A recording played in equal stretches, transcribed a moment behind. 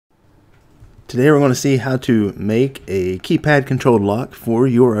Today we're going to see how to make a keypad controlled lock for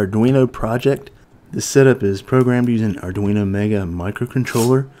your Arduino project. This setup is programmed using Arduino Mega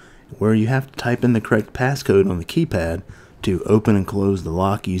microcontroller, where you have to type in the correct passcode on the keypad to open and close the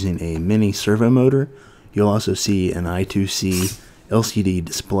lock using a mini servo motor. You'll also see an I2C LCD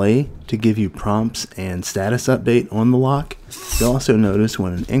display to give you prompts and status update on the lock. You'll also notice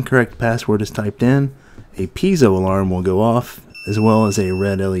when an incorrect password is typed in, a piezo alarm will go off, as well as a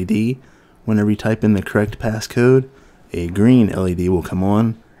red LED. Whenever you type in the correct passcode, a green LED will come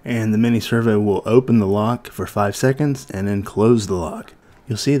on, and the mini servo will open the lock for 5 seconds and then close the lock.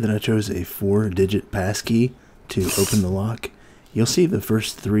 You'll see that I chose a 4-digit passkey to open the lock. You'll see the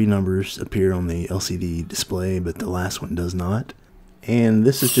first 3 numbers appear on the LCD display, but the last one does not. And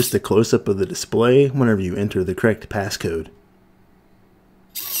this is just a close-up of the display whenever you enter the correct passcode.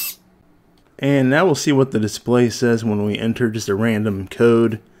 And now we'll see what the display says when we enter just a random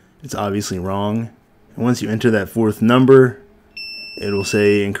code. It's obviously wrong. And once you enter that 4th number, it will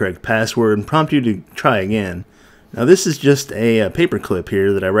say incorrect password and prompt you to try again. Now this is just a paper clip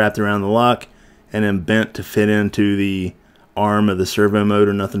here that I wrapped around the lock and then bent to fit into the arm of the servo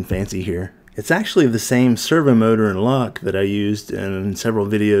motor. Nothing fancy here. It's actually the same servo motor and lock that I used in several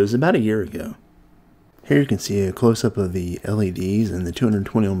videos about a year ago. Here you can see a close-up of the LEDs and the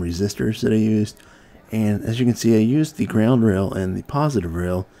 220 ohm resistors that I used. And as you can see, I used the ground rail and the positive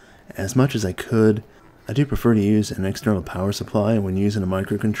rail as much as I could. I do prefer to use an external power supply when using a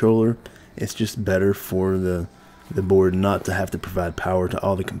microcontroller. It's just better for the board not to have to provide power to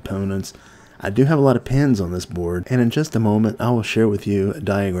all the components. I do have a lot of pins on this board, and in just a moment I will share with you a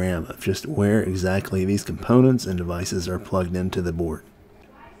diagram of just where exactly these components and devices are plugged into the board.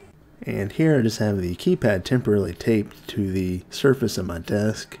 And here I just have the keypad temporarily taped to the surface of my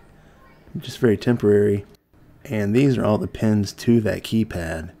desk, just very temporary. And these are all the pins to that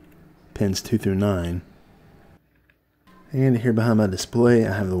keypad, pins 2 through 9. And here behind my display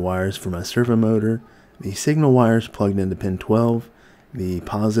I have the wires for my servo motor. The signal wires plugged into pin 12. The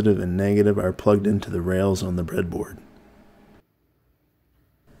positive and negative are plugged into the rails on the breadboard.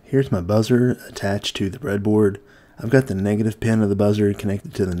 Here's my buzzer attached to the breadboard. I've got the negative pin of the buzzer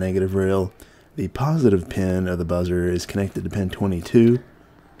connected to the negative rail. The positive pin of the buzzer is connected to pin 22,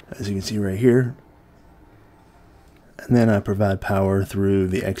 as you can see right here. And then I provide power through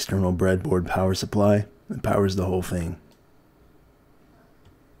the external breadboard power supply. It powers the whole thing.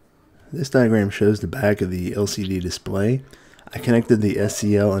 This diagram shows the back of the LCD display. I connected the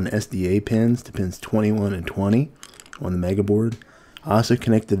SCL and SDA pins to pins 21 and 20 on the Mega board. I also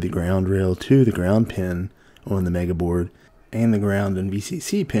connected the ground rail to the ground pin on the Mega board, and the ground and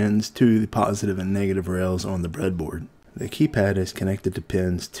VCC pins to the positive and negative rails on the breadboard. The keypad is connected to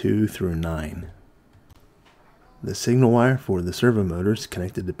pins 2 through 9. The signal wire for the servo motor is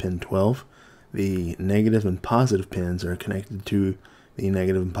connected to pin 12. The negative and positive pins are connected to the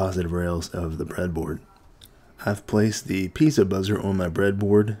negative and positive rails of the breadboard. I've placed the piezo buzzer on my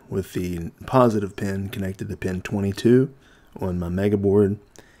breadboard with the positive pin connected to pin 22 on my Mega board,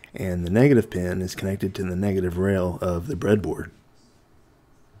 and the negative pin is connected to the negative rail of the breadboard.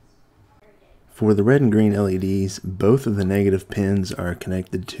 For the red and green LEDs, both of the negative pins are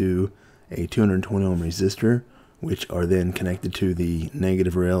connected to a 220 ohm resistor, which are then connected to the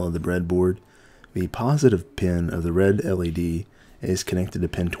negative rail of the breadboard. The positive pin of the red LED is connected to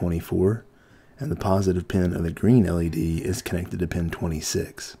pin 24, and the positive pin of the green LED is connected to pin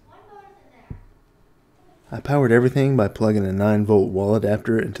 26. I powered everything by plugging a 9-volt wall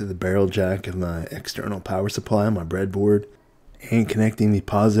adapter into the barrel jack of my external power supply on my breadboard, and connecting the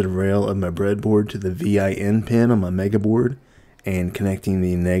positive rail of my breadboard to the VIN pin on my Mega board, and connecting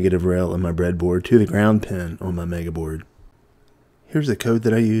the negative rail of my breadboard to the ground pin on my Mega board. Here's the code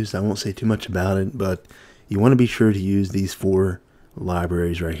that I used. I won't say too much about it, but you want to be sure to use these 4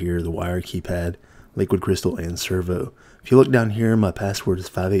 libraries right here: the wire, keypad, liquid crystal, and servo. If you look down here, my password is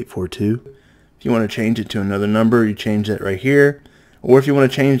 5842. If you want to change it to another number, you change that right here. Or if you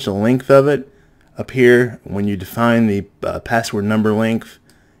want to change the length of it, up here, when you define the password number length,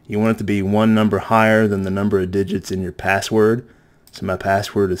 you want it to be 1 number higher than the number of digits in your password. So my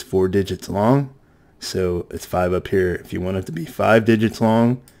password is 4 digits long, so it's 5 up here. If you want it to be 5 digits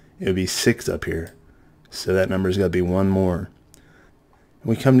long, it would be 6 up here. So that number's got to be 1 more.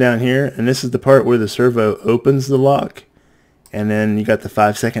 We come down here, and this is the part where the servo opens the lock, and then you got the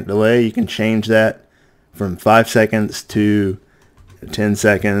 5-second delay. You can change that from 5 seconds to 10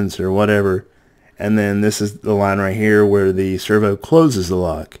 seconds or whatever. And then this is the line right here where the servo closes the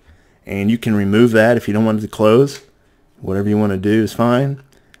lock, and you can remove that if you don't want it to close. Whatever you want to do is fine,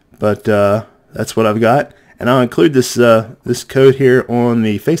 but that's what I've got, and I'll include this this code here on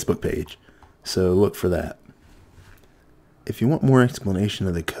the Facebook page. So look for that. If you want more explanation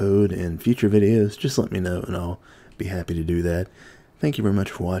of the code in future videos, just let me know and I'll be happy to do that. Thank you very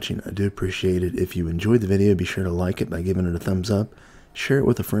much for watching. I do appreciate it. If you enjoyed the video, be sure to like it by giving it a thumbs up, share it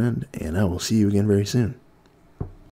with a friend, and I will see you again very soon.